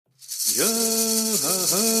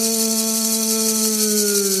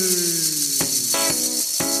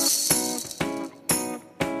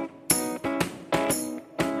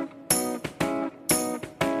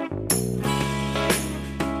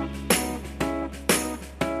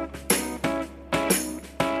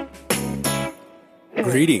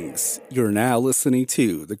Greetings. You're now listening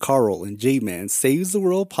to the Carl and J-Man Saves the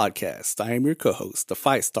World podcast. I am your co-host, the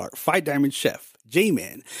 5-star, 5-diamond chef,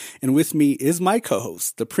 J-Man. And with me is my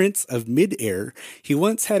co-host, the Prince of Midair. He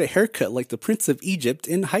once had a haircut like the Prince of Egypt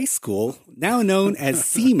in high school, now known as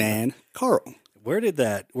Seaman, Carl. Where did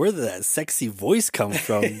that sexy voice come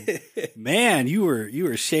from? Man, you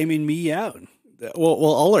were shaming me out. Well,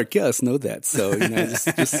 all our guests know that, so just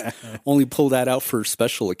only pull that out for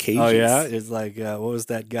special occasions. Oh yeah, it's like what was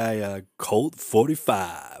that guy? Colt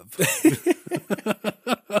 45,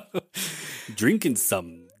 drinking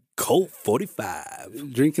some Colt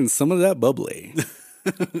 45, drinking some of that bubbly.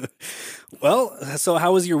 Well, so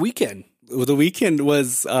how was your weekend? The weekend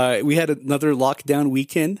was, we had another lockdown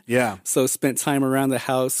weekend. Yeah. So spent time around the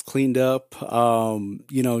house, cleaned up,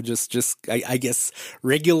 I guess,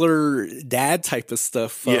 regular dad type of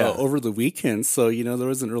stuff over the weekend. So, there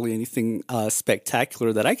wasn't really anything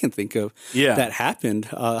spectacular that I can think of that happened.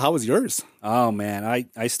 How was yours? Oh, man,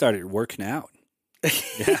 I started working out.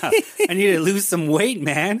 Yeah. I need to lose some weight,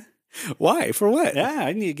 man. Why? For what? Yeah,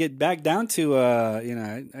 I need to get back down to I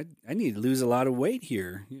need to lose a lot of weight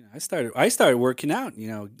here. I started working out.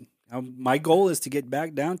 My goal is to get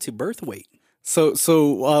back down to birth weight.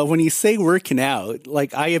 So when you say working out,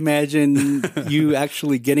 like I imagine you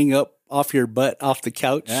actually getting up off your butt off the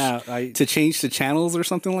couch to change the channels or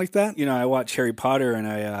something like that. I watch Harry Potter and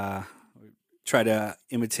I try to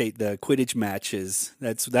imitate the Quidditch matches.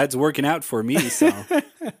 That's working out for me. So.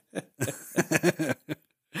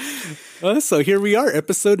 So here we are,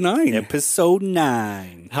 episode 9. Episode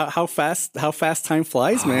 9. How fast time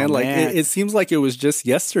flies, man! Oh, like man. It seems like it was just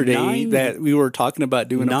yesterday that we were talking about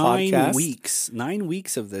doing a podcast. 9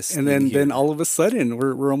 weeks of this, and then all of a sudden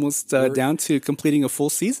we're almost down to completing a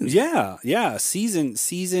full season. Yeah.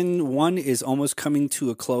 Season 1 is almost coming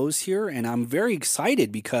to a close here, and I'm very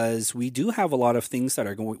excited because we do have a lot of things that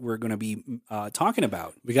we're going to be talking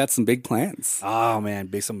about. We got some big plans. Oh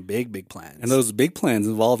man, some big plans, and those big plans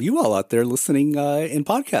involve you all out there listening in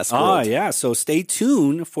podcast world. Oh yeah, so stay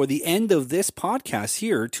tuned for the end of this podcast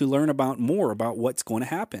here to learn more about what's going to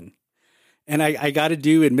happen. And I got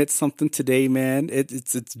to admit something today, man.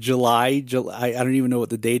 It's July. I don't even know what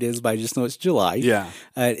the date is, but I just know it's July. Yeah.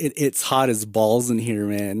 It's hot as balls in here,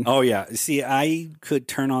 man. Oh, yeah. See, I could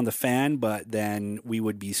turn on the fan, but then we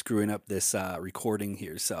would be screwing up this recording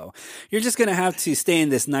here. So you're just going to have to stay in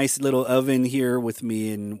this nice little oven here with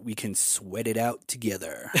me, and we can sweat it out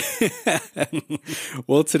together.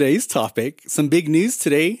 Well, today's topic, some big news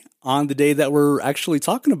today on the day that we're actually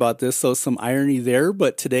talking about this. So some irony there,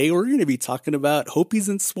 but today we're going to be talking about Hopies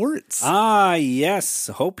and sports. Ah,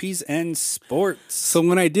 yes. Hopies and sports. So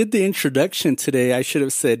when I did the introduction today, I should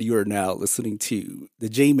have said you are now listening to the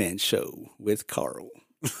J-Man Show with Carl.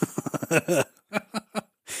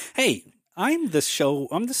 Hey, I'm the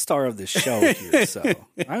star of the show here, so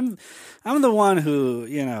I'm the one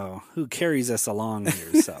who carries us along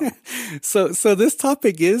here. So this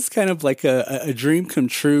topic is kind of like a dream come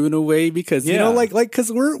true in a way because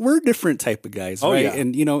because we're different type of guys, right? Yeah.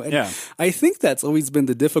 And I think that's always been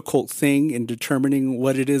the difficult thing in determining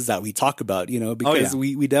what it is that we talk about, because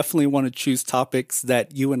we definitely want to choose topics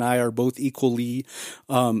that you and I are both equally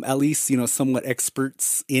at least somewhat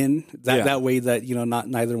experts in that way that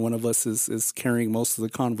neither one of us is carrying most of the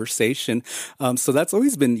conversation. So that's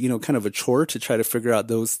always been, kind of a chore to try to figure out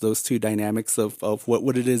those two dynamics of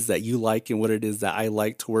what it is that you like and what it is that I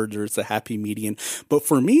like to where there's a happy median. But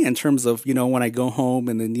for me, in terms of, when I go home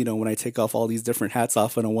and then, when I take off all these different hats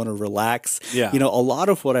off and I want to relax, a lot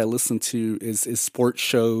of what I listen to is sports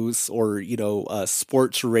shows or,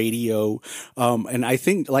 sports radio. And I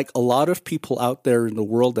think like a lot of people out there in the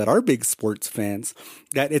world that are big sports fans,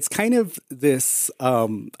 that it's kind of this,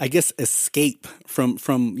 I guess, escape from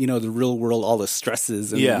the real world, all the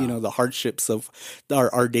stresses and the hardships of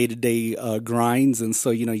our day-to-day grinds. And so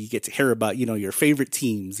you get to hear about your favorite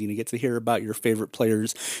teams, you get to hear about your favorite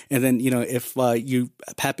players, and then if you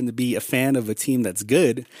happen to be a fan of a team that's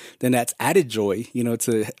good, then that's added joy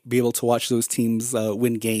to be able to watch those teams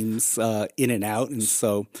win games in and out. And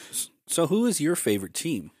so who is your favorite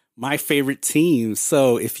team? My favorite team.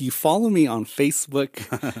 So if you follow me on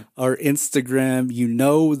Facebook or Instagram, you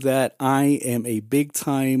know that I am a big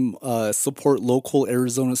time support local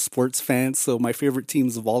Arizona sports fan. So my favorite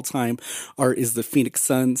teams of all time is the Phoenix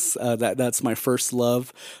Suns. That's my first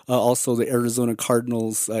love. Also the Arizona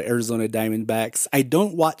Cardinals, Arizona Diamondbacks. I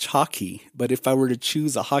don't watch hockey, but if I were to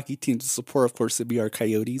choose a hockey team to support, of course, it'd be our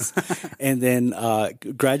Coyotes. And then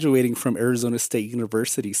graduating from Arizona State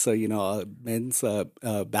University. So, men's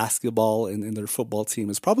basketball and their football team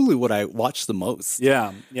is probably what I watch the most.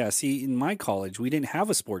 Yeah. See, in my college, we didn't have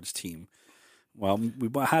a sports team. Well, we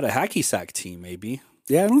had a hacky sack team, maybe.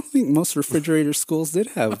 Yeah, I don't think most refrigerator schools did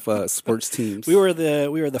have sports teams. We were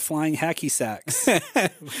the flying hacky sacks.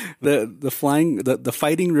 the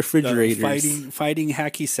fighting refrigerators. Fighting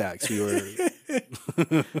hacky sacks. We were.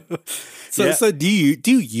 So do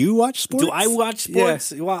you watch sports? Do I watch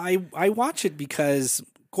sports? Yeah. Well, I watch it because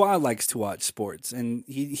Gua likes to watch sports, and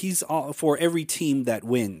he's all for every team that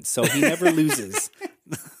wins, so he never loses.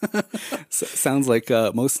 Sounds like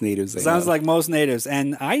most natives. Sounds like most natives,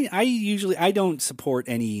 and I usually don't support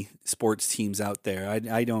any sports teams out there.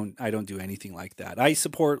 I don't do anything like that. I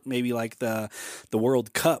support maybe like the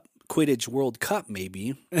World Cup. Quidditch World Cup,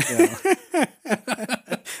 maybe.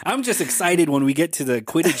 I'm just excited when we get to the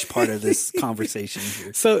Quidditch part of this conversation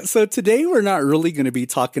here. So today we're not really going to be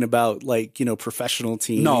talking about professional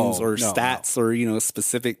teams or stats or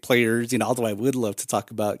specific players. Although I would love to talk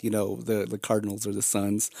about the Cardinals or the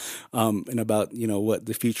Suns, and about what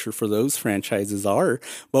the future for those franchises are.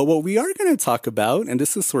 But what we are going to talk about, and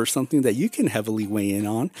this is sort of something that you can heavily weigh in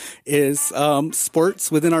on, is sports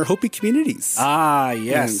within our Hopi communities. Ah,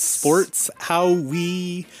 yes. And sports, how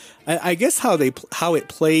it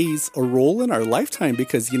plays a role in our lifetime,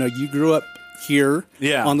 because you grew up here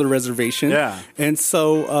on the reservation, and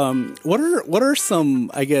so what are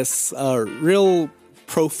some real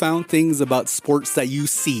profound things about sports that you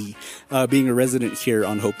see being a resident here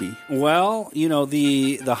on Hopi? Well,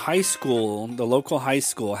 the high school, the local high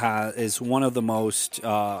school is one of the most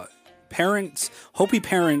Hopi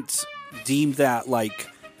parents deem that like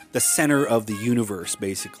the center of the universe,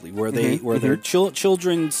 basically, where their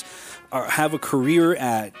children's have a career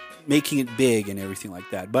at making it big and everything like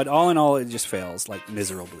that. But all in all, it just fails like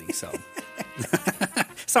miserably. So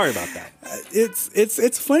sorry about that.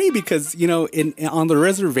 It's funny because on the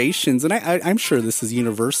reservations, and I'm sure this is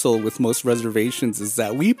universal with most reservations, is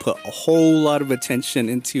that we put a whole lot of attention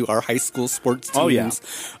into our high school sports teams.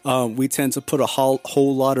 Oh, yeah. We tend to put a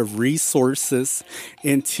whole lot of resources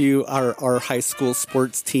into our high school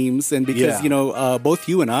sports teams, and because both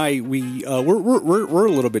you and I, we're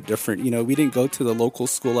a little bit different. We didn't go to the local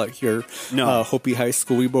school out here, Hopi High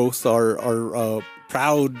School. We both are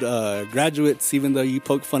proud graduates, even though you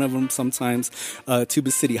poke fun of them sometimes.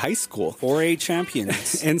 Tuba City High School, 4A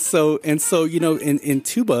champions, and so in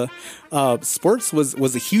Tuba, sports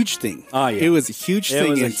was a huge thing. Oh, yeah. It was a huge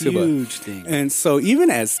thing in Tuba. Huge thing. And so even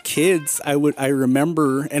as kids, I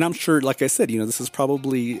remember, and I'm sure, like I said, this is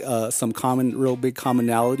probably some real big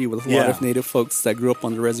commonality with a lot of Native folks that grew up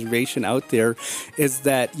on the reservation out there, is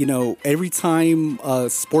that every time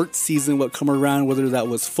sports season would come around, whether that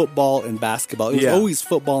was football and basketball, it was always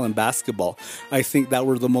football and basketball. I think that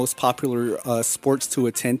were the most popular sports to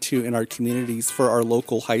attend to in our communities for our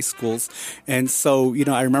local high schools. And so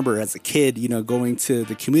I remember as a kid, going to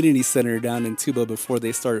the community center down in Tuba before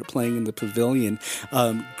they started playing in the pavilion,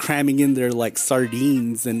 cramming in there like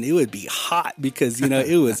sardines, and it would be hot because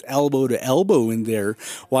it was elbow to elbow in there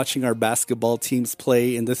watching our basketball teams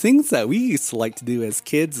play. And the things that we used to like to do as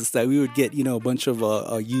kids is that we would get a bunch of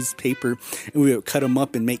used paper, and we would cut them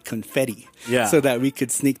up and make confetti. So that we could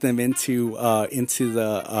sneak them into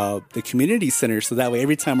the community center, so that way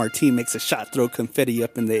every time our team makes a shot, throw confetti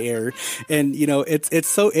up in the air. And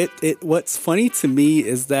what's funny to me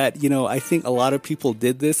is that I think a lot of people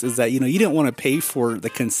did this, is that you didn't want to pay for the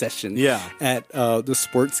concession at the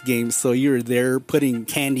sports games, so you were there putting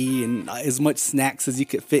candy and as much snacks as you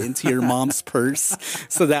could fit into your mom's purse,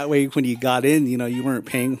 so that way when you got in, you weren't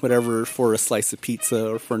paying whatever for a slice of pizza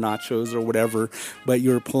or for nachos or whatever, but you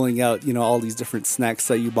were pulling out all these different snacks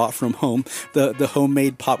that you bought from home. The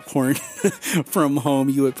homemade popcorn from home,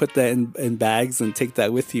 you would put that in bags and take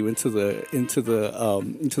that with you into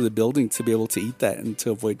the building to be able to eat that and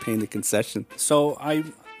to avoid paying the concession. So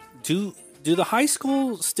do the high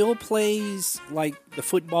school still plays like the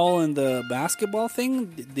football and the basketball thing?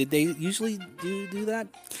 Did they usually do that?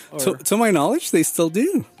 To my knowledge, they still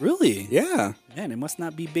do. Really? Yeah. Man, it must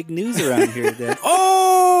not be big news around here then.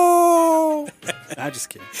 Oh! I'm just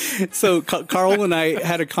kidding. So Carl and I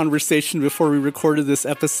had a conversation before we recorded this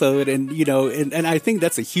episode, and and I think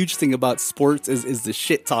that's a huge thing about sports is the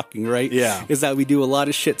shit talking, right? Yeah. Is that we do a lot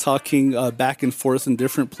of shit talking back and forth in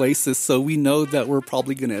different places, so we know that we're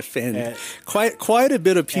probably going to offend quite a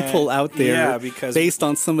bit of people out there, because based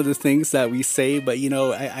on some of the things that we say. But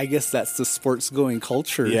I guess that's the sports going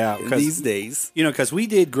culture these days. Because we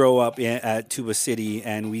did grow up at Tuba City,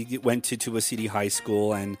 and we went to Tuba City High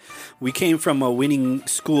School, and we came from a winning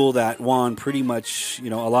school that won pretty much, a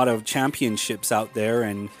lot of championships out there.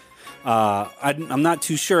 And I'm not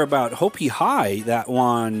too sure about Hopi High that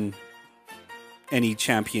won any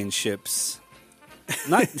championships.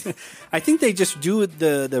 I think they just do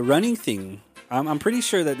the running thing. I'm pretty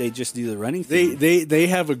sure that they just do the running thing. They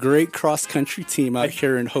have a great cross country team out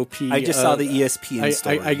here in Hopi. I just saw the ESPN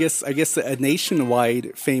story. I guess a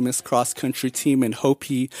nationwide famous cross country team in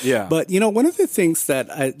Hopi. Yeah. But one of the things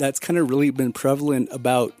that's kind of really been prevalent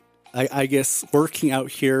about, I guess, working out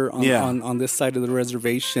here on this side of the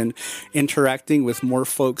reservation, interacting with more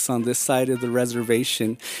folks on this side of the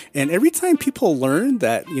reservation. And every time people learn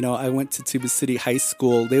that, I went to Tuba City High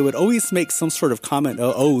School, they would always make some sort of comment,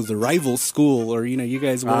 oh, the rival school, or, you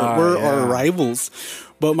guys were our rivals.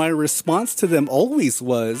 But my response to them always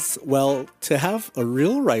was, well, to have a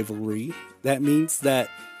real rivalry, that means that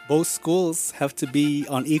both schools have to be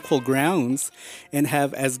on equal grounds and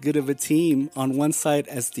have as good of a team on one side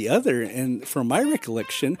as the other. And from my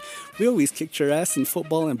recollection, we always kicked your ass in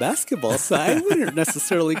football and basketball, so I wouldn't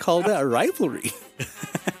necessarily call that a rivalry.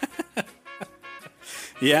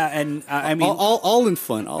 Yeah, and I mean, all in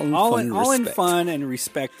fun, all in fun and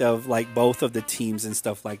respect of like both of the teams and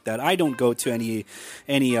stuff like that. I don't go to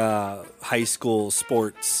any high school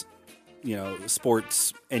sports,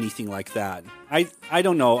 sports, anything like that. I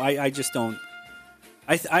don't know. I just don't.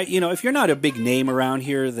 I if you're not a big name around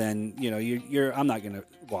here, then you're. I'm not gonna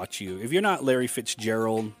watch you. If you're not Larry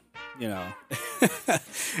Fitzgerald.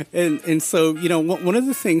 And so, one of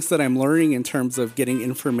the things that I'm learning in terms of getting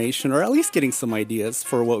information, or at least getting some ideas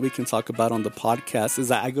for what we can talk about on the podcast, is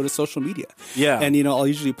that I go to social media. Yeah. And, I'll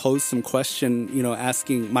usually post some question,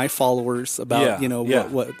 asking my followers about,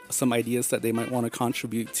 what some ideas that they might want to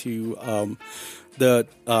contribute to the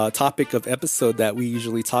topic of episode that we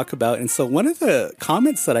usually talk about. And so one of the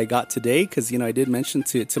comments that I got today, because, I did mention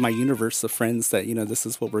to my universe of friends that, this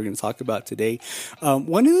is what we're going to talk about today.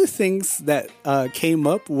 One of the things that came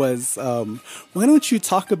up was, why don't you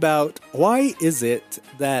talk about why is it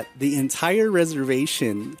that the entire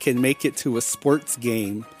reservation can make it to a sports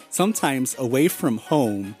game, sometimes away from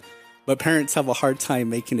home, but parents have a hard time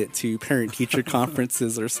making it to parent-teacher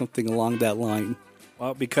conferences or something along that line?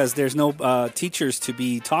 Well, because there's no teachers to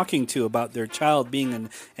be talking to about their child being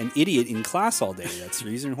an idiot in class all day. That's the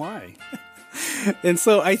reason why. And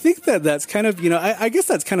so I think that's kind of, I guess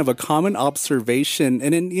that's kind of a common observation,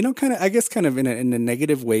 and in, kind of in a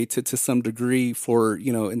negative way to some degree for,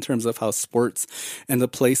 in terms of how sports and the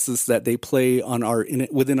places that they play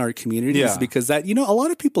within our communities, because that, a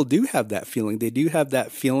lot of people do have that feeling. They do have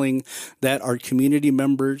that feeling that our community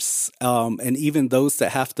members, and even those that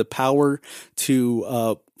have the power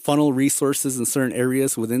to, funnel resources in certain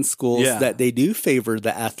areas within schools, that they do favor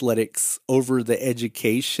the athletics over the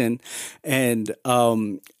education. And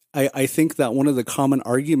I think that one of the common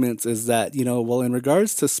arguments is that, well, in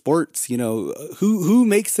regards to sports, who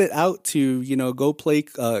makes it out to, go play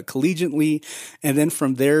collegiately, and then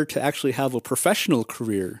from there to actually have a professional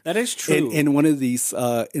career. That is true. In one of these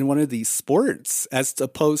sports, as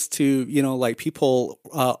opposed to, like people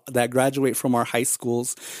that graduate from our high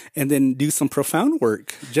schools and then do some profound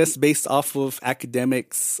work just based off of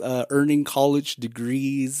academics, earning college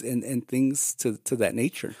degrees and things to that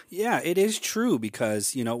nature. Yeah, it is true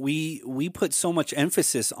because, we put so much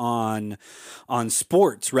emphasis on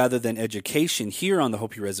sports rather than education here on the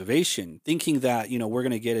Hopi Reservation, thinking that, we're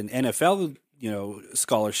going to get an NFL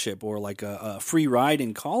scholarship or like a free ride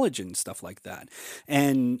in college and stuff like that.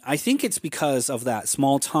 And I think it's because of that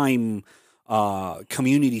small time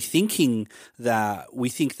community thinking that we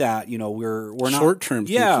think that, we're not short-term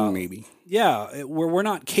thinking maybe. Yeah, we're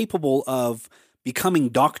not capable of becoming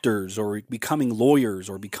doctors or becoming lawyers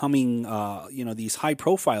or becoming, these high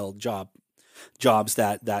profile jobs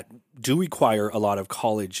that do require a lot of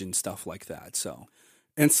college and stuff like that. So.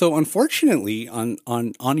 And so, unfortunately, on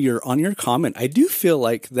your comment, I do feel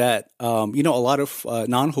like that a lot of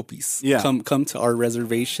non-Hopis come to our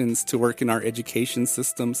reservations to work in our education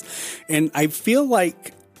systems, and I feel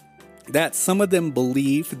like that some of them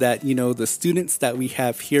believe that, the students that we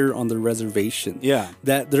have here on the reservation,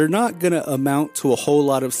 that they're not going to amount to a whole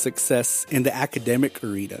lot of success in the academic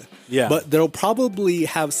arena. Yeah. But they'll probably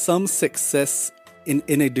have some success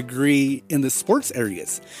in a degree in the sports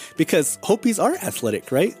areas, because Hopis are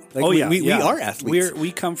athletic, right? Like we are athletes.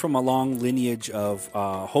 We come from a long lineage of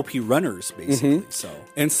Hopi runners, basically.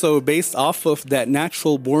 So based off of that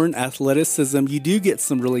natural born athleticism, you do get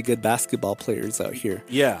some really good basketball players out here.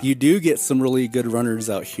 Yeah. You do get some really good runners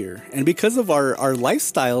out here. And because of our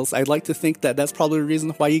lifestyles, I'd like to think that that's probably the reason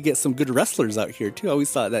why you get some good wrestlers out here too. I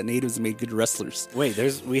always thought that natives made good wrestlers. Wait,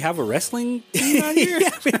 we have a wrestling team out here? Yeah,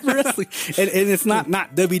 we have a wrestling. And it's not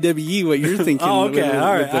WWE what you're thinking. Oh, okay.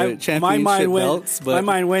 All right. With the championship belts. But my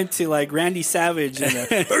mind went to like Randy Savage and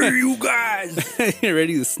hey, you guys. You're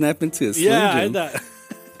ready to snap into a Slim Jim.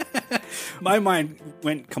 My mind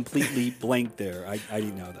went completely blank there. I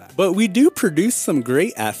didn't know that. But we do produce some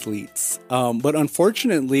great athletes. But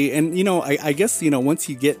unfortunately, and I guess once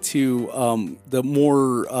you get to the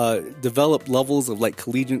more developed levels of like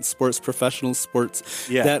collegiate sports, professional sports,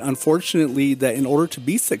 that unfortunately that in order to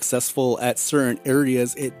be successful at certain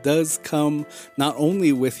areas, it does come not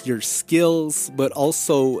only with your skills, but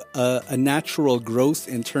also a natural growth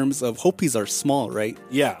in terms of Hopis are small, right?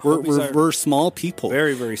 Yeah. We're small people.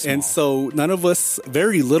 Very, very small. And so none of us,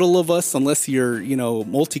 very little of us, unless you're,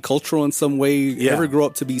 multicultural in some way, ever grow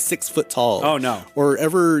up to be 6 foot tall. Oh, no. Or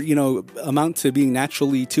ever, amount to being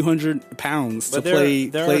naturally 200 pounds to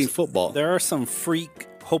play football. There are some freak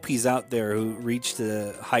Hopis out there who reach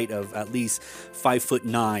the height of at least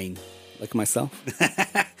 5'9". Like myself.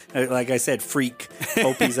 Like I said, freak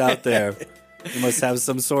Hopis out there. You must have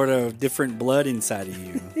some sort of different blood inside of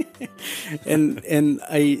you. and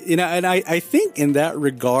I think in that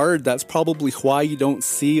regard, that's probably why you don't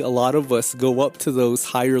see a lot of us go up to those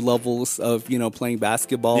higher levels of, playing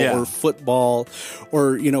basketball or football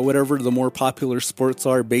or, whatever the more popular sports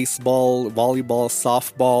are, baseball, volleyball,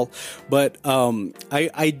 softball. But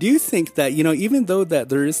I do think that, even though that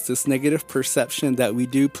there is this negative perception that we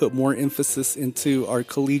do put more emphasis into our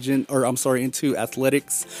into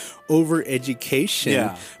athletics over education.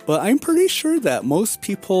 Yeah. But I'm pretty sure that most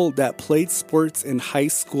people that played sports in high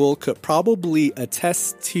school could probably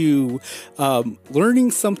attest to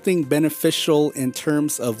learning something beneficial in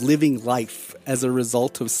terms of living life as a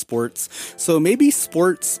result of sports. So maybe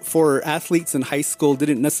sports for athletes in high school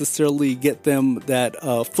didn't necessarily get them that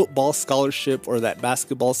football scholarship or that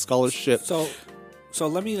basketball scholarship. So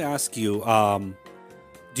let me ask you,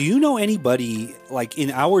 do you know anybody like in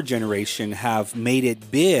our generation have made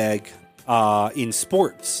it big in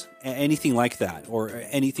sports, anything like that, or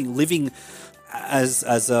anything living as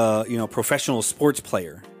a professional sports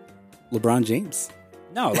player? LeBron James.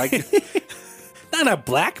 No, like not a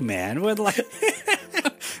black man, but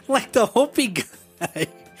like the Hopi guy.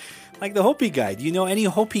 Like the Hopi guy. Do you know any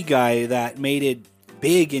Hopi guy that made it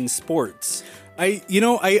big in sports?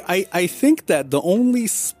 I think that the only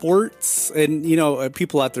sports, and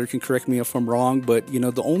people out there can correct me if I'm wrong, but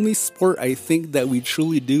the only sport I think that we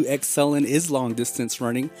truly do excel in is long distance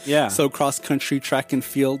running. Yeah. So cross country, track and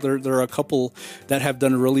field. There are a couple that have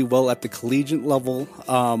done really well at the collegiate level.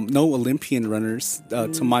 No Olympian runners,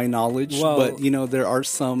 to my knowledge, but there are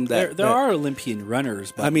some that there are Olympian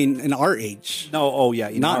runners. But I mean, in our age. No. Oh yeah.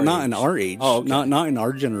 In our age. Oh, okay. Not in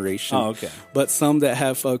our generation. Oh, okay. But some that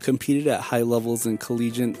have competed at high levels in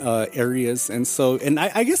collegiate areas. And so, and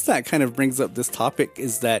I guess that kind of brings up this topic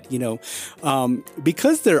is that,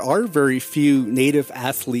 because there are very few native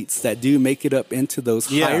athletes that do make it up into those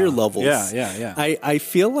higher levels. Yeah. I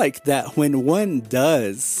feel like that when one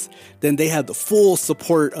does, then they have the full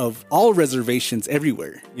support of all reservations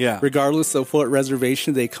everywhere. Yeah. Regardless of what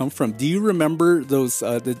reservation they come from. Do you remember those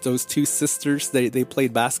two sisters? They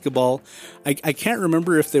played basketball. I can't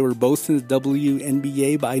remember if they were both in the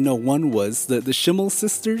WNBA, but I know one was the Schimmel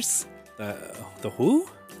sisters. The who?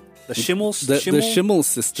 The Schimmel the Schimmel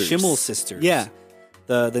sisters. Schimmel sisters. Yeah.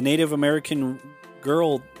 The Native American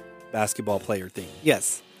girl basketball player thing.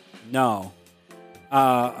 Yes. No.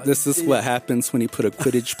 This is what happens when you put a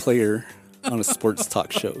Quidditch player on a sports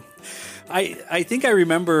talk show. I think I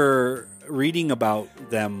remember reading about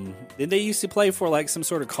them. Did they used to play for like some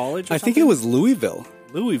sort of college or something? I think it was Louisville.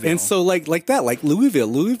 Louisville. And so like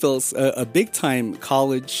Louisville's a big time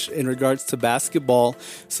college in regards to basketball.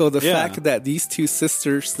 So the fact that these two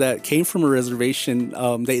sisters that came from a reservation,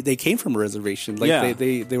 they came from a reservation. Like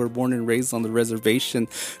they were born and raised on the reservation,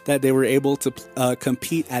 that they were able to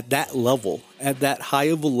compete at that level, at that high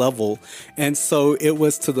of a level. And so it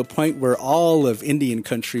was to the point where all of Indian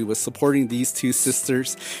country was supporting these two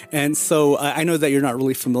sisters. And so I know that you're not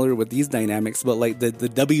really familiar with these dynamics, but like the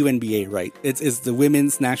WNBA, right? It's the Women's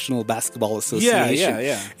National Basketball Association.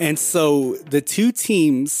 Yeah. And so the two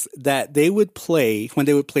teams that they would play when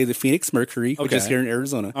they would play the Phoenix Mercury, which is here in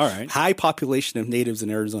Arizona. All right. High population of natives in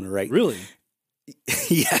Arizona, right? Really?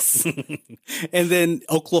 Yes. And then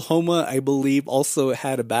Oklahoma, I believe, also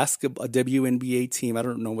had a WNBA team. I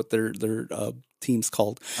don't know what their team's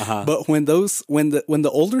called. But when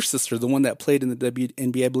the older sister, the one that played in the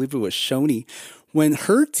WNBA, I believe it was Shoney, when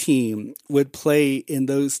her team would play in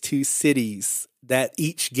those two cities, that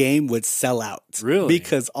each game would sell out. Really?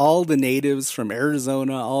 Because all the natives from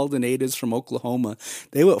Arizona, all the natives from Oklahoma,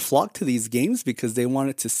 they would flock to these games because they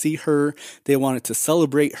wanted to see her, they wanted to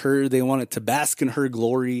celebrate her, they wanted to bask in her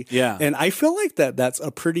glory. Yeah. And I feel like that's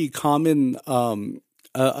a pretty common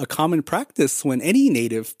a common practice when any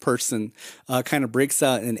native person kind of breaks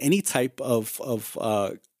out in any type of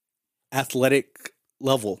athletic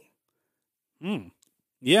level.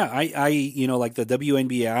 Yeah, I like the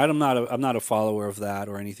WNBA. I'm not a follower of that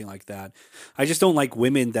or anything like that. I just don't like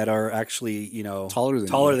women that are actually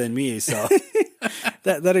taller than me. So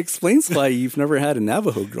that explains why you've never had a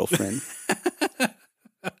Navajo girlfriend.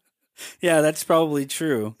 Yeah, that's probably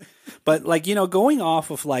true. But going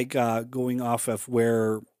off of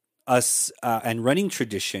where us and running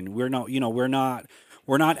tradition, we're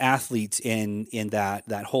not athletes in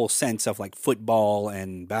that whole sense of like football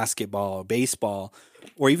and basketball, baseball,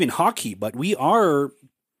 or even hockey, but we are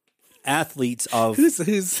athletes of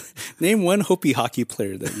who's name one Hopi hockey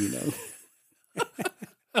player that you know.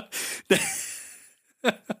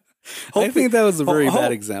 I think that was a very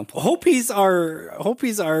bad example. Hopis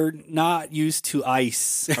are not used to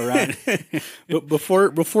ice around. But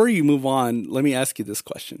before you move on, let me ask you this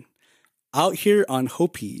question. Out here on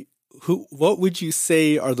Hopi, what would you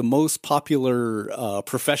say are the most popular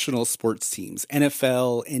professional sports teams?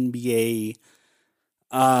 NFL, NBA?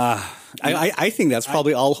 I think that's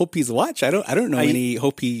probably all Hopis watch. I don't know any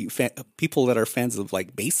Hopi people that are fans of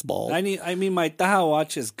like baseball. I mean, my taha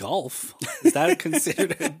watches golf. Is that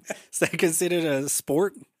considered a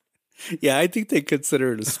sport? Yeah, I think they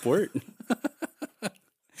consider it a sport.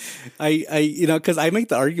 Because I make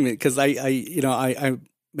the argument because I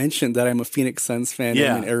mentioned that I'm a Phoenix Suns fan.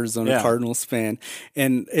 Yeah. I'm an Arizona Cardinals fan.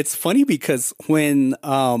 And it's funny because when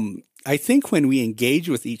I think when we engage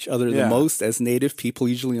with each other the most as native people,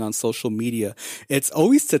 usually on social media, it's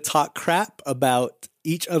always to talk crap about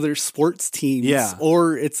each other's sports teams,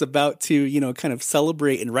 or it's about to, kind of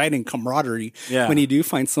celebrate and ride in camaraderie when you do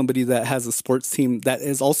find somebody that has a sports team that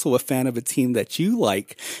is also a fan of a team that you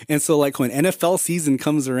like. And so like when NFL season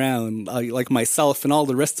comes around, like myself and all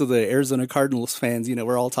the rest of the Arizona Cardinals fans,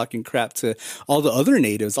 we're all talking crap to all the other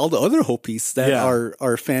natives, all the other Hopis that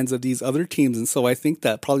are fans of these other teams. And so I think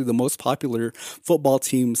that probably the most popular football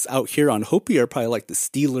teams out here on Hopi are probably like the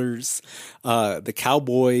Steelers, the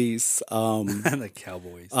Cowboys, the Cowboys.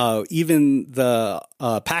 Even the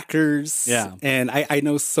Packers. Yeah. And I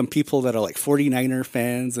know some people that are like 49er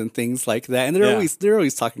fans and things like that. And they're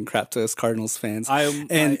always talking crap to us Cardinals fans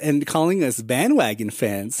and calling us bandwagon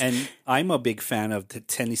fans. And I'm a big fan of the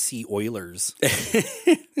Tennessee Oilers.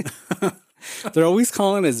 They're always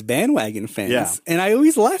calling us bandwagon fans. Yeah. And I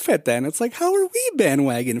always laugh at that. And it's like, how are we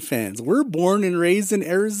bandwagon fans? We're born and raised in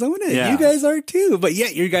Arizona. Yeah. You guys are too. But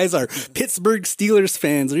yet you guys are Pittsburgh Steelers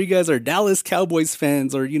fans, or you guys are Dallas Cowboys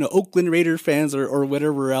fans, or, Oakland Raider fans, or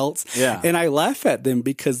whatever else. Yeah. And I laugh at them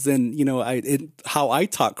because then, how I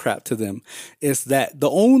talk crap to them is that the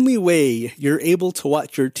only way you're able to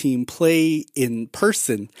watch your team play in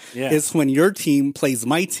person is when your team plays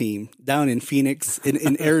my team down in Phoenix,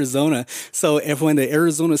 in Arizona. So when the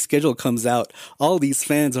Arizona schedule comes out, all these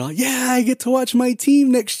fans are like, yeah, I get to watch my team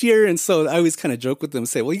next year. And so I always kind of joke with them and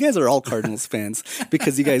say, well, you guys are all Cardinals fans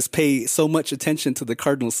because you guys pay so much attention to the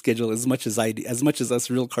Cardinals schedule as much as I do, as much as us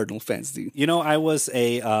real Cardinal fans do. I was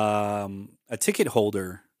a ticket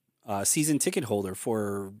holder, season ticket holder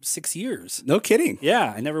for 6 years. No kidding.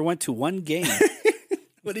 Yeah. I never went to one game.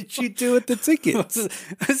 What did you do with the tickets?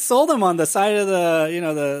 I sold them on the side of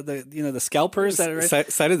the scalpers that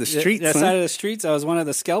side of the streets. Side of the streets. I was one of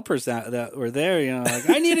the scalpers that were there. Like,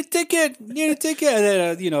 I need a ticket. And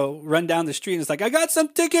then run down the street. And it's like, I got some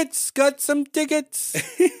tickets.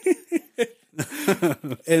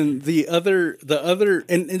 And the other,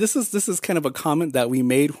 and this is kind of a comment that we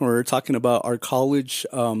made when we were talking about our college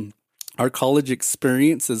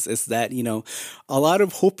experience is that, a lot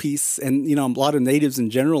of Hopis and, a lot of natives in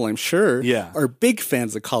general, I'm sure, are big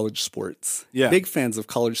fans of college sports. Yeah. Big fans of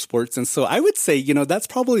college sports. And so I would say, that's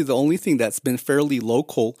probably the only thing that's been fairly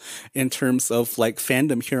local in terms of like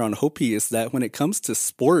fandom here on Hopi is that when it comes to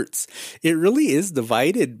sports, it really is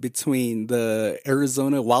divided between the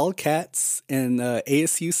Arizona Wildcats and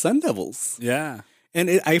ASU Sun Devils. Yeah.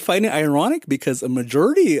 And I find it ironic because a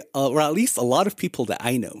majority, or at least a lot of people that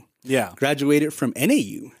I know, graduated from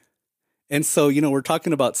NAU. And so, we're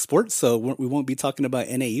talking about sports, so we won't be talking about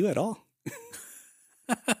NAU at all.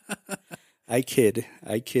 I kid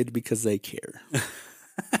because I care.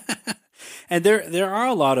 And there are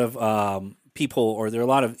a lot of people, or there are a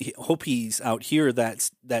lot of Hopis out here that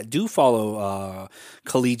do follow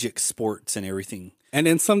collegiate sports and everything. And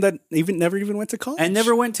then some that never even went to college. And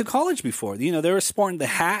never went to college before. You know, they were sporting the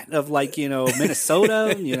hat of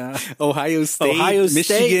Minnesota, Ohio State,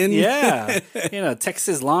 Michigan. Yeah.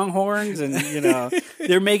 Texas Longhorns, and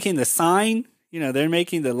they're making the sign. They're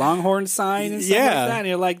making the Longhorn sign and stuff like that. And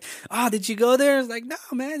you're like, did you go there? It's like, no,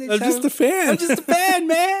 man. I'm just a fan.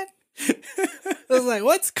 Man. I was like,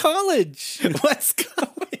 what's college? What's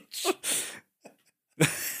college?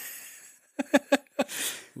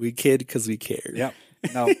 We kid because we care. Yep.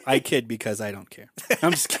 No, I kid because I don't care.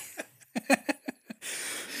 I'm just kidding.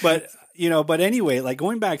 But anyway, like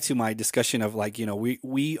going back to my discussion of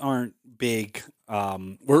we aren't big.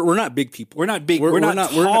 We're not big people. We're not big. We're not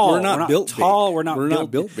tall. We're not built tall. Big. We're not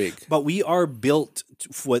built big. But we are built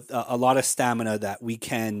with a lot of stamina that we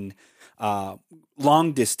can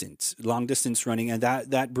long distance running, and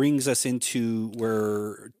that brings us into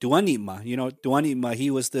where Duanima. Duanima, he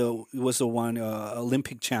was the one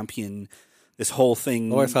Olympic champion. This whole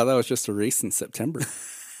thing. Oh, I thought that was just a race in September.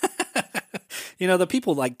 The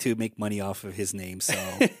people like to make money off of his name, so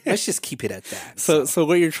let's just keep it at that. So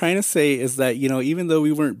what you're trying to say is that even though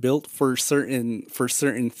we weren't built for certain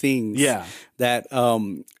things, that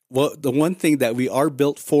the one thing that we are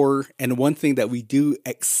built for, and one thing that we do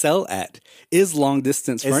excel at, is long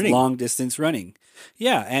distance running. Long distance running,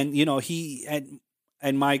 yeah, and he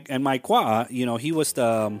and my kwa, he was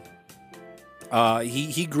the.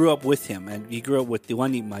 He grew up with him, and he grew up with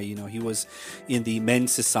Duanima. He was in the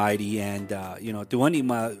men's society, and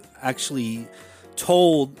Duanima actually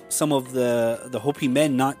told some of the Hopi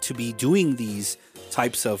men not to be doing these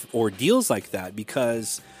types of ordeals like that,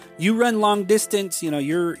 because you run long distance,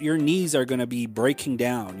 your knees are going to be breaking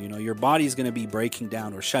down. Your body's going to be breaking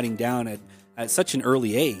down or shutting down at such an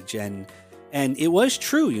early age, and it was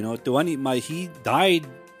true. Duanima, he died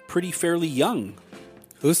pretty fairly young.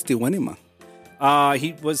 Who's Duanima?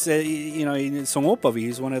 He was, in Songopavi.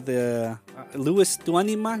 He's one of the Louis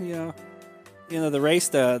Duanima. The race,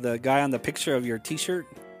 the guy on the picture of your T-shirt.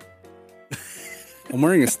 I'm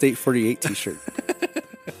wearing a State 48 T-shirt.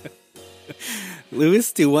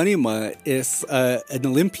 Louis Duanima is an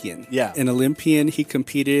Olympian. Yeah, an Olympian. He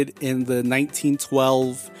competed in the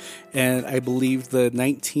 1912 and I believe the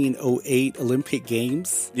 1908 Olympic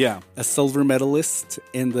Games. Yeah, a silver medalist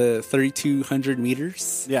in the 3,200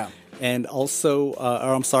 meters. Yeah. And also,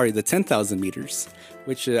 the 10,000 meters,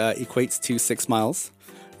 which equates to 6 miles.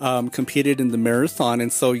 Competed in the marathon.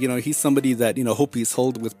 And so, he's somebody that, Hopis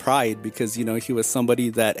hold with pride, because, he was somebody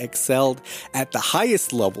that excelled at the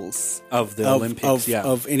highest levels of the Olympics,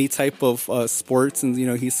 of any type of sports. And,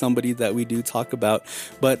 he's somebody that we do talk about.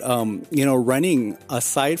 But, running,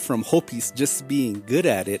 aside from Hopis just being good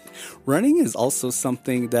at it, running is also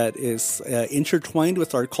something that is intertwined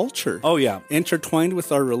with our culture. Oh, yeah. Intertwined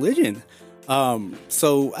with our religion.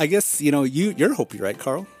 So I guess, you're Hopi, right,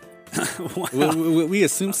 Carl? Well, we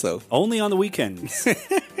assume so. Only on the weekends.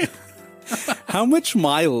 How much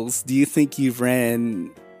miles do you think you've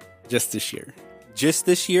ran just this year? Just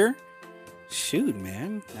this year? Shoot,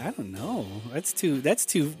 man. I don't know. That's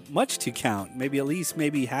too much to count. Maybe at least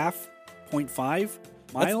half, 0.5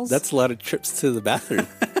 miles. That's a lot of trips to the bathroom.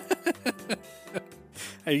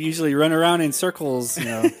 I usually run around in circles,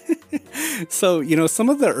 So, some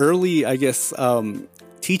of the early, I guess,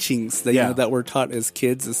 teachings that that we're taught as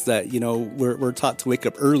kids is that we're taught to wake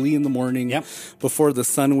up early in the morning, before the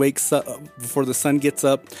sun gets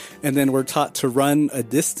up, and then we're taught to run a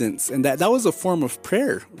distance, and that was a form of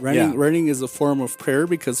prayer. Running is a form of prayer,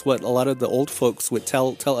 because what a lot of the old folks would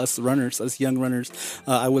tell us runners, us young runners,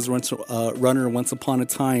 I was once a runner once upon a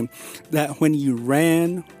time, that when you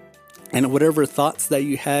ran, and whatever thoughts that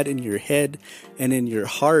you had in your head and in your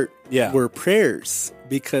heart were prayers,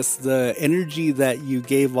 because the energy that you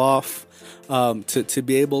gave off to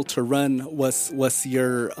be able to run was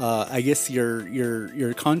your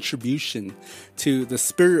your contribution to the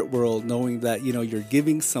spirit world, knowing that you're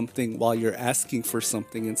giving something while you're asking for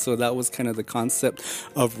something. And so that was kind of the concept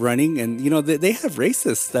of running. And they have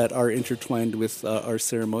races that are intertwined with our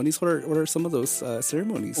ceremonies. What are some of those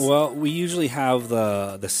ceremonies? Well, we usually have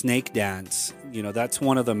the snake dance. That's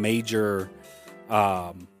one of the major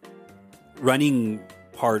running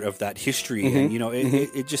part of that history. And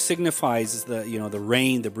it just signifies the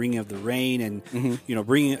rain, the bringing of the rain, and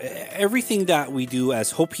bringing everything that we do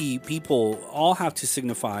as Hopi people all have to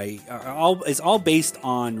signify is all based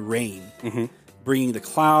on rain. bringing the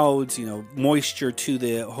clouds, moisture to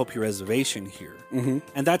the Hopi reservation here. Mm-hmm.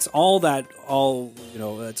 And that's that's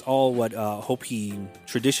all what Hopi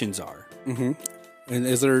traditions are. Mm-hmm. And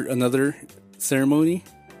is there another ceremony?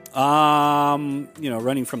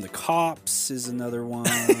 Running from the cops is another one.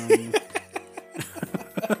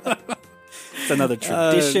 It's another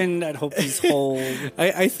tradition that Hopis hold.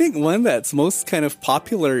 I think one that's most kind of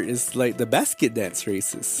popular is like the basket dance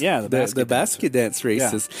races. Yeah, the basket dance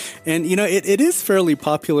races. Yeah. And, it is fairly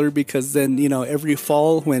popular because then, every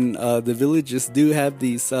fall when the villages do have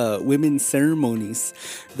these women's ceremonies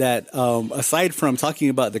that, aside from talking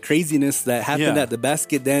about the craziness that happened at the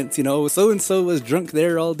basket dance, so-and-so was drunk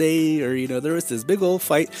there all day, or, there was this big old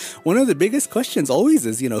fight. One of the biggest questions always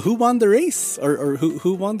is, who won the race or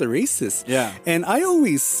who won the races? Yeah. And I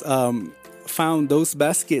always found those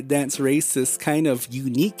basket dance races kind of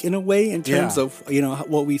unique in a way in terms of,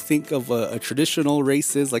 what we think of a traditional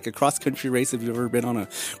races, like a cross-country race, if you've ever been on a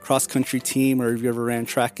cross-country team or if you ever ran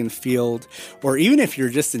track and field, or even if you're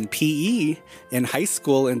just in PE in high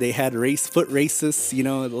school and they had foot races,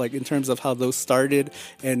 like in terms of how those started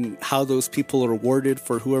and how those people are awarded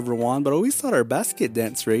for whoever won. But I always thought our basket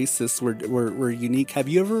dance races were unique. Have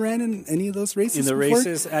you ever ran in any of those races before?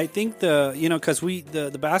 Races, I think because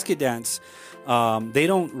the basket dance, they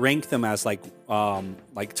don't rank them as like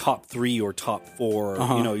top 3 or top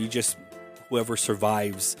 4. You just whoever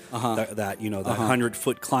survives that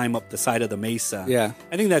 100-foot climb up the side of the mesa. Yeah,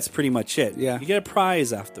 I think that's pretty much it. Yeah, you get a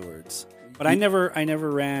prize afterwards. But I never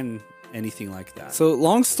ran anything like that. So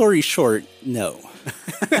long story short, no.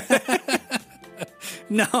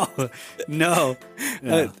 No.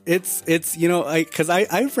 It's because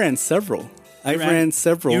I've ran several. You ran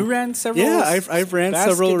several. Yeah, I've ran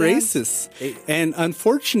several races. And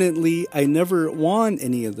unfortunately, I never won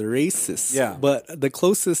any of the races. Yeah. But the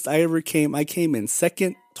closest I ever came, I came in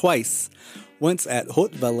second twice. Once at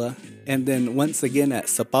Hotvela and then once again at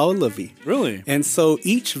Sapaulavi. Really? And so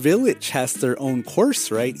each village has their own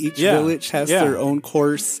course, right? Each village has their own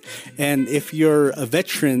course. And if you're a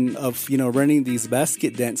veteran of, running these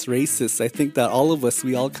basket dance races, I think that all of us,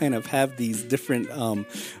 we all kind of have these different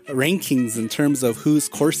rankings in terms of whose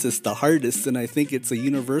course is the hardest. And I think it's a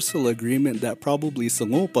universal agreement that probably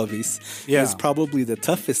Songopavis is probably the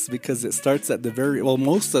toughest because it starts at the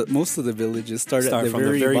most of the villages start at the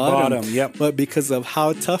very bottom. Yep. But because of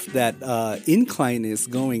how tough that incline is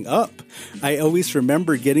going up, I always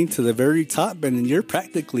remember getting to the very top and you're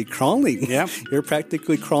practically crawling. Yeah. You're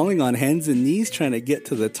practically crawling on hands and knees trying to get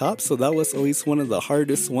to the top. So that was always one of the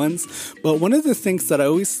hardest ones. But one of the things that I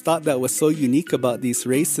always thought that was so unique about these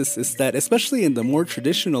races is that, especially in the more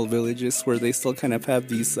traditional villages where they still kind of have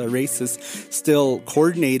these races still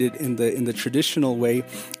coordinated in the traditional way,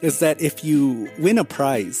 is that if you win a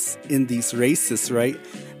prize in these races, right,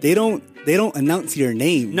 they don't announce your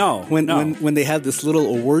name. No. When they have this little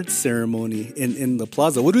awards ceremony in the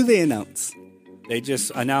plaza, what do they announce? They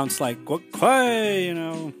just announce like "Kwai,"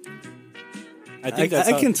 I think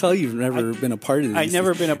I can tell you've never been a part of these. I've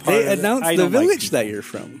never been a part of it. They announce the village that you're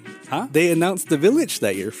from. Huh? They announce the village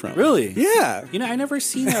that you're from. Really? Yeah. I never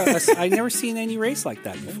seen I never seen any race like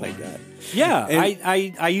that before. Oh my God. Yeah,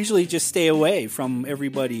 and I usually just stay away from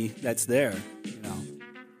everybody that's there.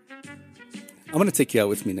 I'm going to take you out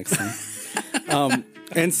with me next time.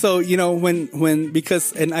 And so,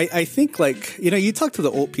 because I think you talk to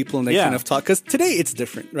the old people and they kind of talk, because today it's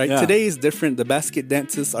different, right? Yeah. Today is different. The basket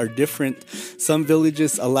dances are different. Some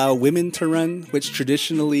villages allow women to run, which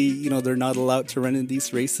traditionally, they're not allowed to run in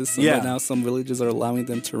these races. So now some villages are allowing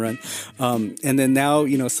them to run. And then now,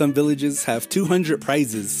 some villages have 200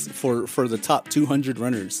 prizes for the top 200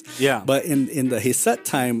 runners. Yeah. But in the Hisat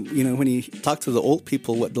time, when you talk to the old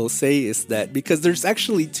people, what they'll say is that because there's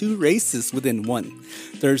actually 2 races within one.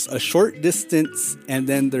 There's a short distance and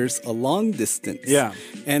then there's a long distance. Yeah.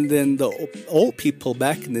 And then the old people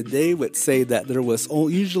back in the day would say that there was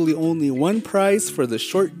usually only one prize for the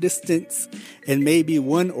short distance and maybe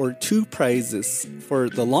 1 or 2 prizes for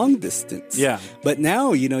the long distance. Yeah. But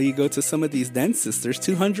now, you go to some of these dances, there's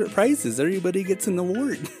 200 prizes. Everybody gets an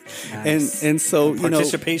award. Nice. And so,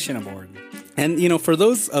 participation award. And, for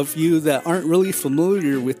those of you that aren't really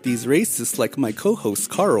familiar with these races, like my co-host,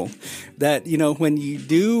 Carl, that, when you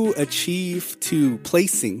do achieve to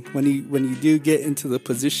placing, when you do get into the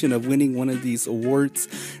position of winning one of these awards,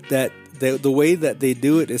 that the way that they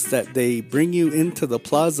do it is that they bring you into the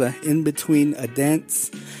plaza in between a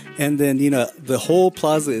dance. And then, the whole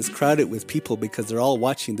plaza is crowded with people because they're all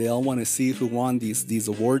watching. They all want to see who won these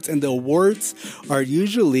awards. And the awards are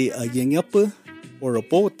usually a yenyapa or a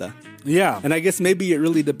bota. Yeah. And I guess maybe it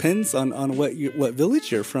really depends on what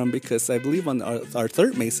village you're from, because I believe on our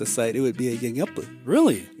third Mesa side, it would be a Yengyapu.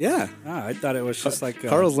 Really? Yeah. I thought it was just like...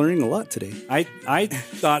 Carl's learning a lot today. I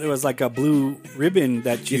thought it was like a blue ribbon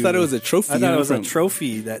that you thought it was a trophy. I thought it was a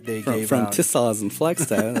trophy that they gave from out. Tissas and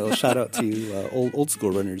Flagstaff. Shout out to you old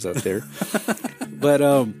school runners out there.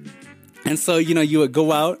 But... And so, you would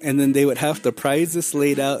go out and then they would have the prizes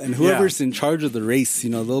laid out, and whoever's in charge of the race,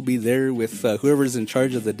 they'll be there with whoever's in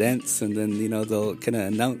charge of the dance, and then, they'll kind of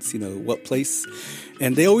announce, what place.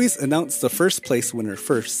 And they always announce the first place winner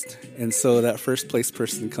first. And so that first place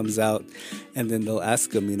person comes out, and then they'll ask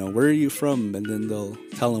them, where are you from? And then they'll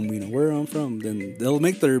tell them, where I'm from. Then they'll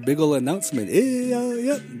make their big old announcement. And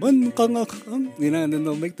then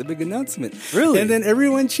they'll make the big announcement. Really? And then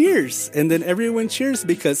everyone cheers.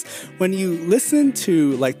 Because when you listen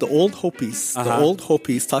to like the old Hopis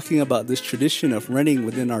talking about this tradition of running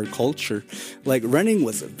within our culture, like running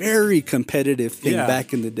was a very competitive thing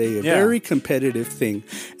back in the day, very competitive thing.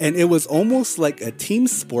 And it was almost like a team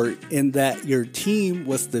sport in that your team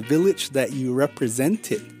was the village that you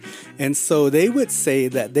represented. And so they would say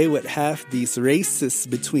that they would have these races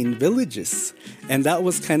between villages. And that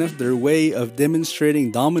was kind of their way of demonstrating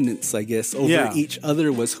dominance, I guess, over each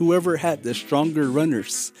other, was whoever had the stronger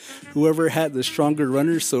runners.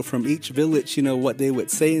 So from each village, what they would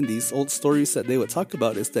say in these old stories that they would talk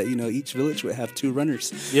about is that, each village would have two runners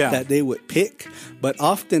that they would pick. But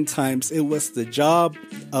oftentimes it was the job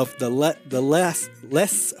of the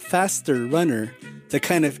less faster runner to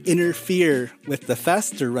kind of interfere with the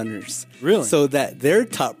faster runners. Really? So that their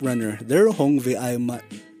top runner, their Hongve Aimat,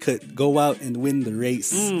 could go out and win the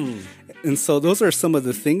race. And so those are some of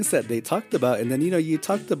the things that they talked about. And then, you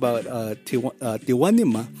talked about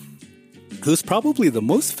Tiwanima, who's probably the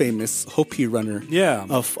most famous Hopi runner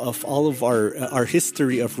of all of our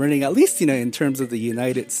history of running, at least, in terms of the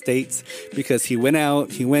United States, because he went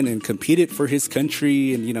and competed for his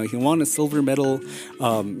country, and, he won a silver medal,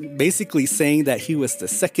 basically saying that he was the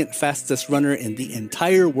second fastest runner in the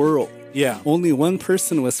entire world. Yeah. Only one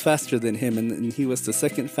person was faster than him, and he was the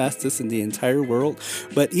second fastest in the entire world.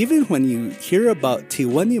 But even when you hear about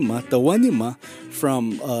Tawanima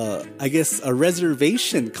from, I guess, a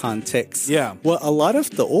reservation context, what a lot of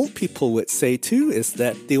the old people would say too is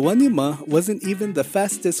that Tawanima wasn't even the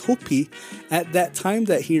fastest Hopi at that time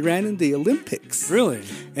that he ran in the Olympics. Really?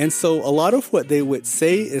 And so a lot of what they would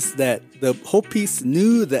say is that the Hopis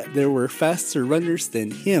knew that there were faster runners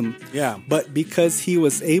than him. Yeah. But because he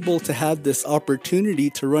was able to have this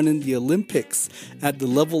opportunity to run in the Olympics at the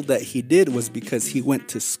level that he did was because he went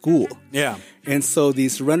to school. Yeah. And so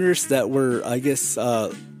these runners that were, I guess,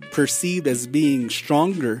 perceived as being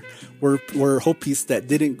stronger were Hopis that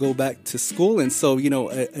didn't go back to school. And so,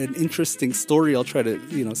 an interesting story, I'll try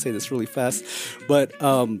to, say this really fast, but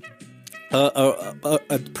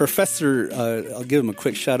a professor, I'll give him a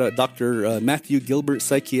quick shout out, Dr. Matthew Gilbert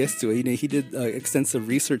Saikiestu. He did extensive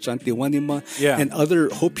research on Tiwanima and other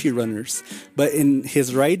Hopi runners. But in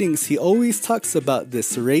his writings, he always talks about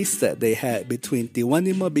this race that they had between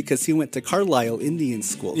Tiwanima, because he went to Carlisle Indian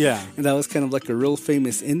School. Yeah. And that was kind of like a real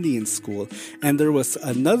famous Indian school. And there was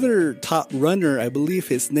another top runner, I believe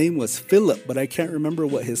his name was Philip, but I can't remember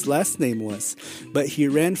what his last name was. But he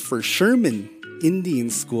ran for Sherman Indian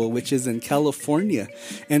School, which is in California.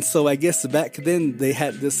 And so I guess back then they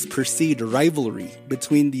had this perceived rivalry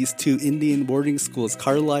between these two Indian boarding schools,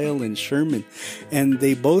 Carlisle and Sherman. And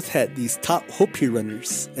they both had these top Hopi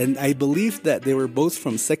runners. And I believe that they were both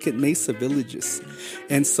from Second Mesa villages.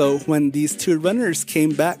 And so when these two runners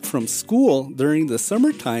came back from school during the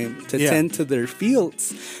summertime to tend to their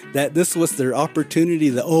fields, that this was their opportunity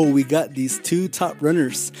that, we got these two top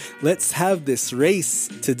runners. Let's have this race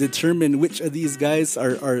to determine which of these guys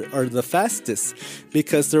are the fastest,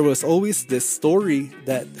 because there was always this story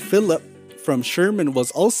that Philip from Sherman was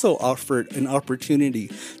also offered an opportunity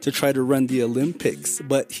to try to run the Olympics,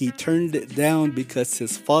 but he turned it down because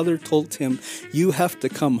his father told him, you have to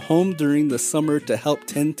come home during the summer to help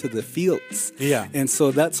tend to the fields. Yeah. And so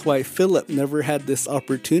that's why Philip never had this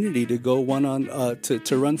opportunity to go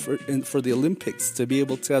to run for the Olympics, to be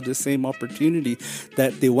able to have the same opportunity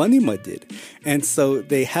that Tiwanima did. And so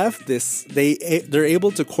they have this, they're able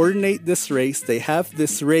to coordinate this race. They have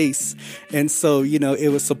this race. And so, it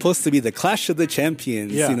was supposed to be the classic Clash of the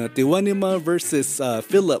Champions. Yeah. You know, Tewanima versus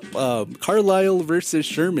Phillip, Carlisle versus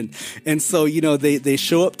Sherman. And so, you know, they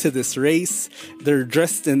show up to this race. They're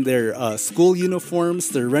dressed in their school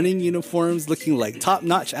uniforms, their running uniforms, looking like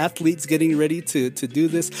top-notch athletes getting ready to do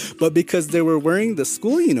this. But because they were wearing the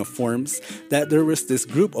school uniforms, that there was this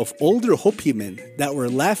group of older Hopi men that were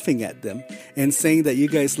laughing at them and saying that you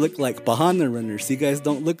guys look like Bahana runners. You guys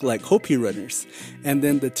don't look like Hopi runners. And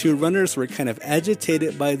then the two runners were kind of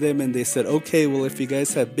agitated by them, and they said, okay, well, if you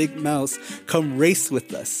guys have big mouths, come race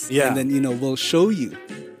with us. Yeah. And then, you know, we'll show you.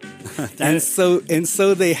 and so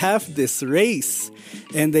they have this race.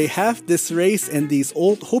 And they have this race, and these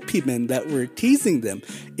old Hopi men that were teasing them,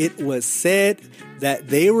 it was said that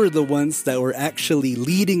they were the ones that were actually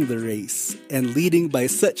leading the race, and leading by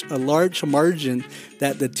such a large margin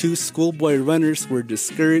that the two schoolboy runners were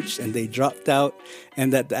discouraged and they dropped out,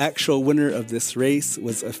 and that the actual winner of this race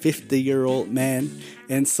was a 50-year-old man.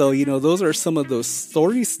 And so, you know, those are some of those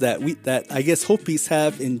stories that I guess Hopis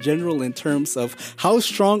have in general in terms of how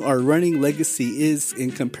strong our running legacy is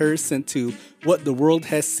in comparison to what the world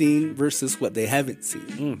has seen versus what they haven't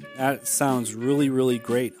seen. That sounds really, really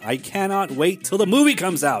great. I cannot wait till the movie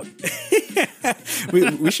comes out.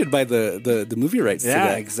 we should buy the movie rights to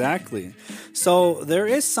that. Yeah, exactly. So there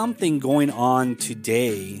is something going on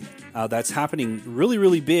today that's happening really,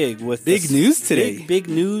 really big with big news today. Big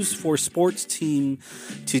news for sports team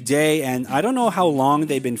today, and I don't know how long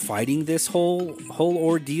they've been fighting this whole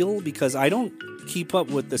ordeal, because I don't keep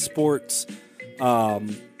up with the sports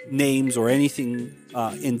names or anything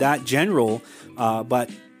in that general, but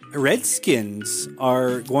Redskins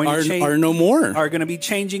are going are no more. Are going to be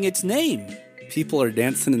changing its name. People are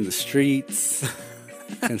dancing in the streets.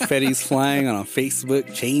 Confetti's flying on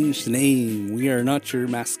Facebook. Change the name. We are not your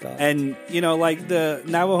mascot. And, you know, like the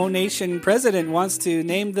Navajo Nation president wants to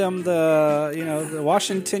name them the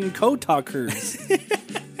Washington Code Talkers.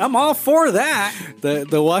 I'm all for that.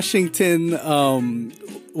 The Washington,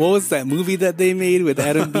 what was that movie that they made with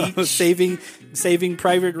Adam Beach? Saving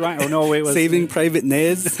Private Ryan. Oh, no, wait. Saving Private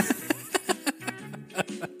Nez.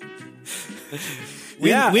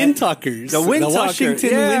 Wind Talkers. The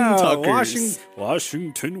Washington Wind Talkers.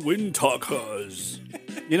 Washington Wind Talkers.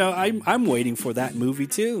 You know, I'm waiting for that movie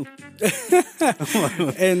too.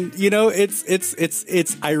 And you know,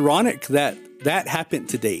 it's ironic that happened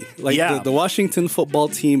today. Like the Washington football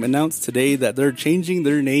team announced today that they're changing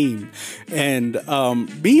their name. And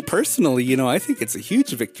me personally, you know, I think it's a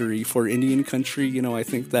huge victory for Indian country. You know, I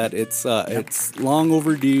think that it's long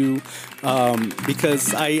overdue,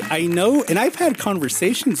 because I know, and I've had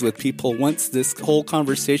conversations with people once this whole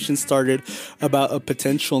conversation started about a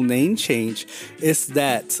potential name change, is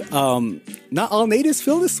that not all natives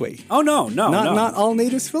feel this way. Oh, no. Not all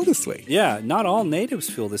natives feel this way. Yeah, not all natives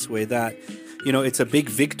feel this way. That, you know, it's a big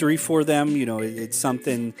victory for them. You know, it's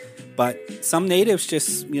something, but some natives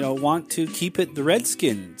just, you know, want to keep it the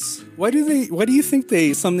Redskins. Why do you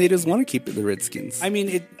think some natives want to keep it the Redskins? I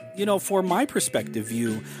mean, you know, for my perspective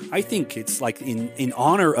view, I think it's like in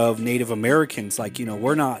honor of Native Americans. Like, you know,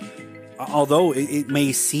 we're not, although it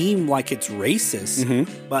may seem like it's racist,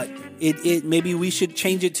 but it maybe we should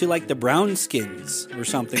change it to like the brown skins or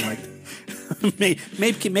something like that.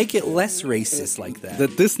 Make it less racist like that. The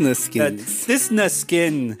Thisna skins. The Thisna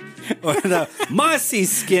skin. Or the Mossy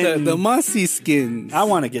skin. The Mossy skins. I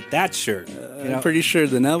want to get that shirt. I'm pretty sure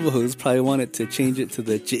the Navajos probably wanted to change it to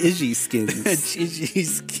the Chiji skins. Chiji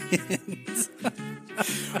skins.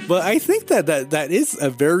 But I think that is a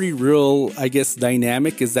very real, I guess,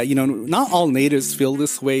 dynamic, is that, you know, not all natives feel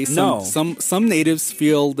this way. Some natives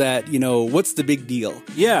feel that, you know, what's the big deal?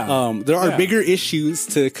 Yeah. There are bigger issues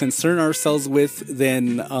to concern ourselves with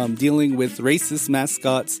than dealing with racist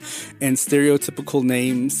mascots and stereotypical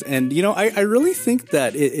names. And, you know, I really think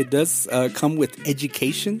that it does come with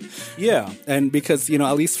education. Yeah. And because, you know,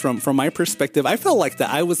 at least from my perspective, I felt like that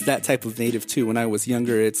I was that type of native too when I was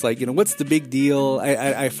younger. It's like, you know, what's the big deal?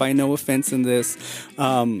 I find no offense in this.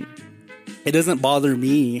 It doesn't bother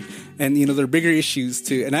me. And, you know, there are bigger issues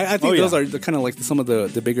too. And I think those are kind of like some of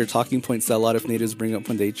the bigger talking points that a lot of natives bring up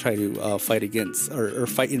when they try to fight against or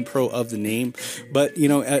fight in pro of the name. But, you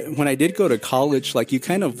know, when I did go to college, like, you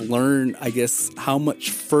kind of learn, I guess, how much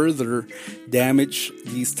further damage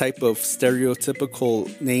these type of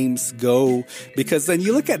stereotypical names go. Because then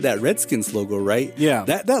you look at that Redskins logo, right? Yeah.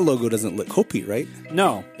 That logo doesn't look Hopi, right?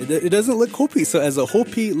 No. It doesn't look Hopi. So as a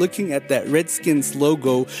Hopi looking at that Redskins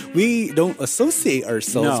logo, we don't don't associate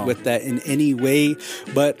ourselves with that in any way.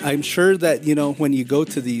 But I'm sure that, when you go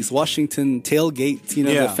to these Washington tailgates,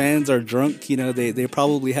 the fans are drunk. They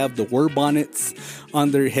probably have the war bonnets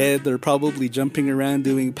on their head. They're probably jumping around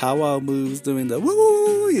doing powwow moves, doing the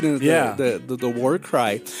woo, the war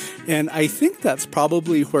cry. And I think that's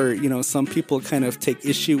probably where, some people kind of take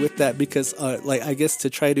issue with that because, I guess to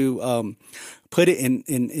try to put it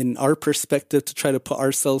in our perspective, to try to put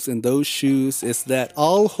ourselves in those shoes, is that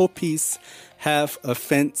all Hopis have a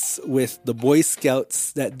fence with the Boy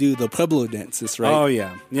Scouts that do the Pueblo dances, right? Oh,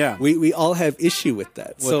 yeah. We all have issue with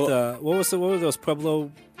that. What were those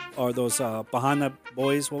Pueblo or those Bahana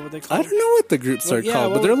boys? What were they called? I don't know what the groups are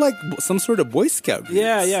called, but they're like some sort of Boy Scout groups.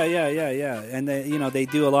 Yeah. And they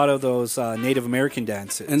do a lot of those Native American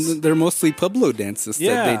dances. And they're mostly Pueblo dances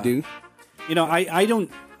that they do. I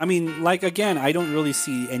don't really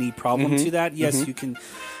see any problem to that. Yes,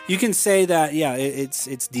 you can say that,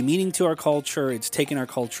 it's demeaning to our culture, it's taking our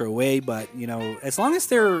culture away, but as long as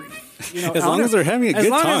they're as long as they're having a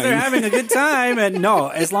good time, and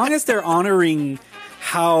as long as they're honoring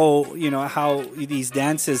how these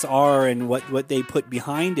dances are and what they put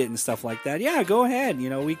behind it and stuff like that. Yeah, go ahead.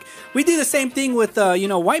 We do the same thing with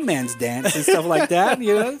white man's dance and stuff like that.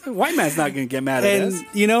 White man's not going to get mad at us.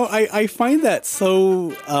 I find that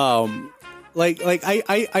so I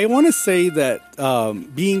want to say that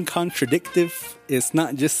being contradictive is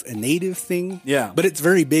not just a native thing, but it's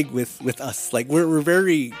very big with us. Like we're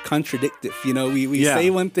very contradictive. We say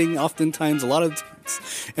one thing oftentimes, a lot of times,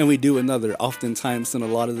 and we do another oftentimes and a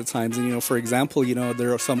lot of the times. And for example,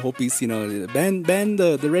 there are some Hopis, ban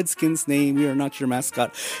the Redskins name, we are not your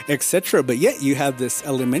mascot, etc. But yet you have this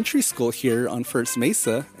elementary school here on First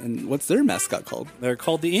Mesa, and what's their mascot called? They're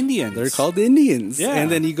called the Indians. Yeah.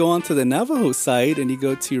 And then you go on to the Navajo side and you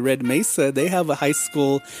go to Red Mesa. They have a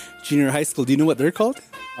junior high school. Do you know what they're called?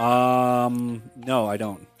 No, I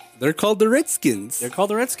don't. They're called the Redskins. They're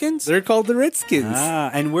called the Redskins? They're called the Redskins.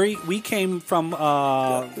 And we came from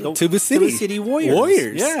Tuba City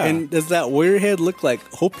Warriors. Yeah. And does that warrior head look like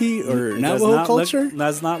Hopi or Navajo culture?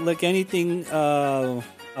 Does not look anything of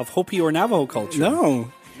Hopi or Navajo culture.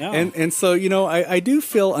 No. And so, I do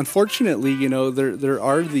feel, unfortunately, there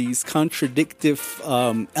are these contradictive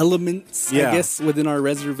elements, I guess, within our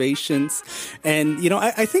reservations. And,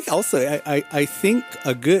 I think also, I think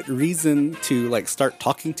a good reason to, start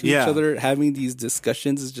talking to each other, having these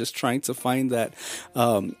discussions is just trying to find that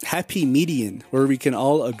happy median where we can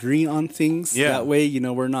all agree on things. Yeah. That way,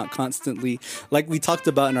 we're not constantly, like we talked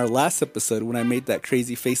about in our last episode when I made that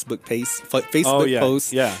crazy Facebook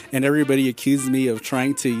post. And everybody accused me of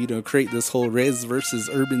trying to create this whole res versus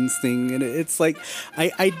urbans thing. And it's like,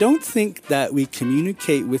 I don't think that we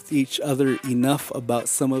communicate with each other enough about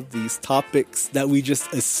some of these topics that we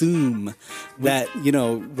just assume that,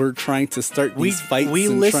 we're trying to start these fights. We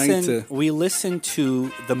listen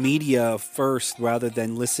to the media first rather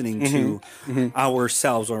than listening to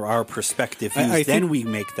ourselves or our perspective views. Then we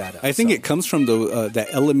make that up. I think it comes from that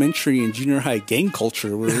elementary and junior high gang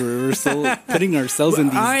culture where we're still putting ourselves in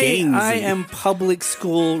these gangs. I am public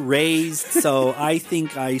school raised, so I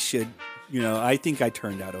think I should, I think I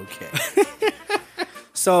turned out okay.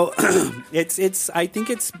 So I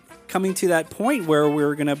think it's coming to that point where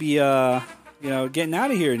we're going to be, getting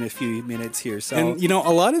out of here in a few minutes here. So, and a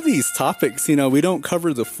lot of these topics, we don't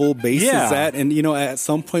cover the full bases at, and at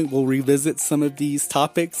some point we'll revisit some of these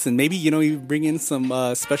topics, and maybe you bring in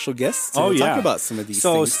some special guests to talk about some of these.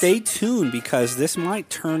 So things. Stay tuned because this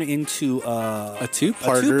might turn into a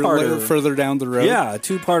two-parter further down the road. Yeah, a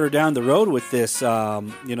two-parter down the road with this,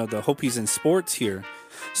 the Hopis in sports here.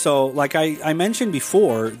 So, like I mentioned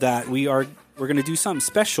before, that we're going to do something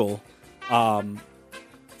special.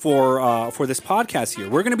 For this podcast here.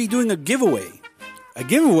 We're going to be doing a giveaway. A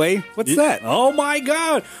giveaway? What's that? Oh my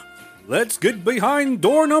God. Let's get behind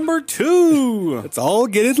door number 2. Let's all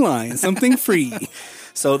get in line. Something free.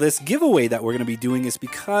 So this giveaway that we're going to be doing is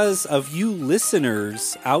because of you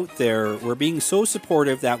listeners out there. We're being so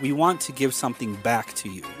supportive that we want to give something back to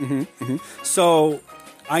you. So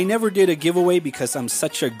I never did a giveaway because I'm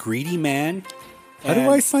such a greedy man. How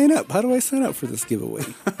do I sign up? How do I sign up for this giveaway?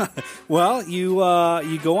 Well, you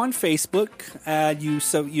go on Facebook and you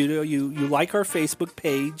like our Facebook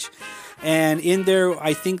page, And in there,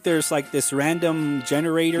 I think there's like this random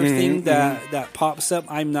generator thing that pops up.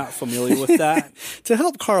 I'm not familiar with that. To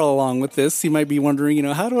help Carl along with this, you might be wondering,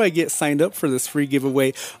 how do I get signed up for this free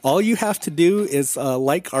giveaway? All you have to do is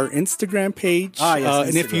like our Instagram page. Yes,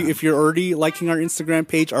 and if you're already liking our Instagram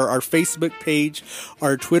page, or our Facebook page,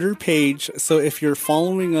 our Twitter page. So if you're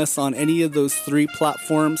following us on any of those 3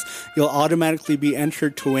 platforms, you'll automatically be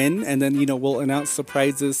entered to win. And then, we'll announce the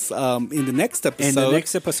prizes in the next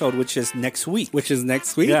episode. Which is next week.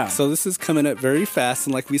 Yeah. So this is coming up very fast.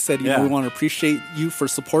 And like we said, we want to appreciate you for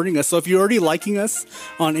supporting us. So if you're already liking us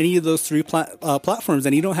on any of those 3 platforms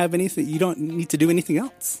and you don't have anything, you don't need to do anything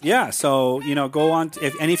else. Yeah. So, go on.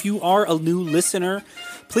 If you are a new listener,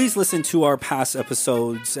 please listen to our past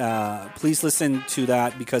episodes. Please listen to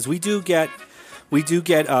that, because we do get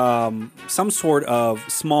some sort of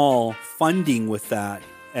small funding with that,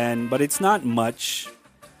 but it's not much.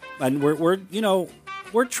 And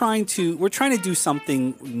we're trying to do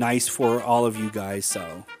something nice for all of you guys.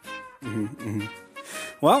 So,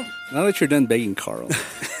 well, now that you're done begging, Carl,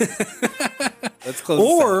 let's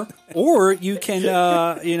close. Or you can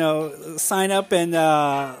sign up and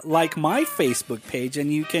like my Facebook page,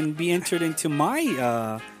 and you can be entered into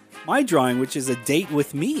my drawing, which is a date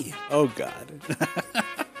with me. Oh God.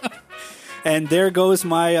 And there goes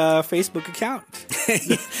my Facebook account.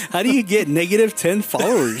 How do you get negative 10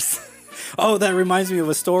 followers? Oh, that reminds me of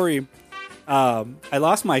a story. I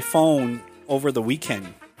lost my phone over the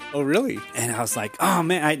weekend. Oh, really? And I was like, oh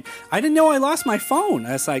man, I didn't know I lost my phone.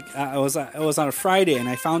 I was like, it was on a Friday, and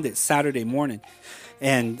I found it Saturday morning.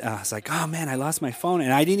 And I was like, oh man, I lost my phone,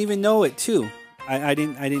 and I didn't even know it too. I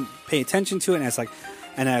didn't pay attention to it, and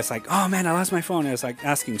I was like, oh man, I lost my phone. And I was like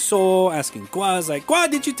asking Gua. I was like, Gua,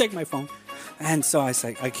 did you take my phone? And so I was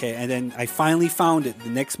like, okay. And then I finally found it the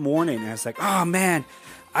next morning, and I was like, oh man,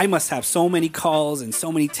 I must have so many calls and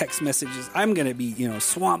so many text messages. I'm going to be,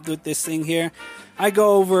 swamped with this thing here. I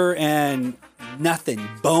go over and nothing.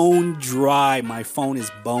 Bone dry. My phone is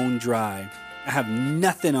bone dry. I have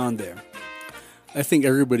nothing on there. I think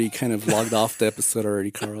everybody kind of logged off the episode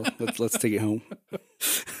already, Carl. Let's take it home.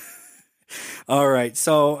 All right.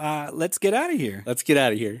 So let's get out of here.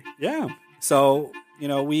 Yeah. So,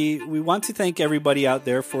 we want to thank everybody out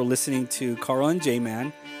there for listening to Carl and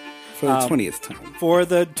J-Man. For the 20th time. For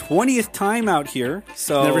the 20th time out here.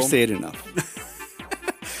 So never say it enough.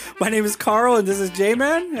 My name is Carl, and this is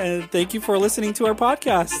J-Man, and thank you for listening to our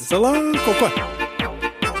podcast. So long.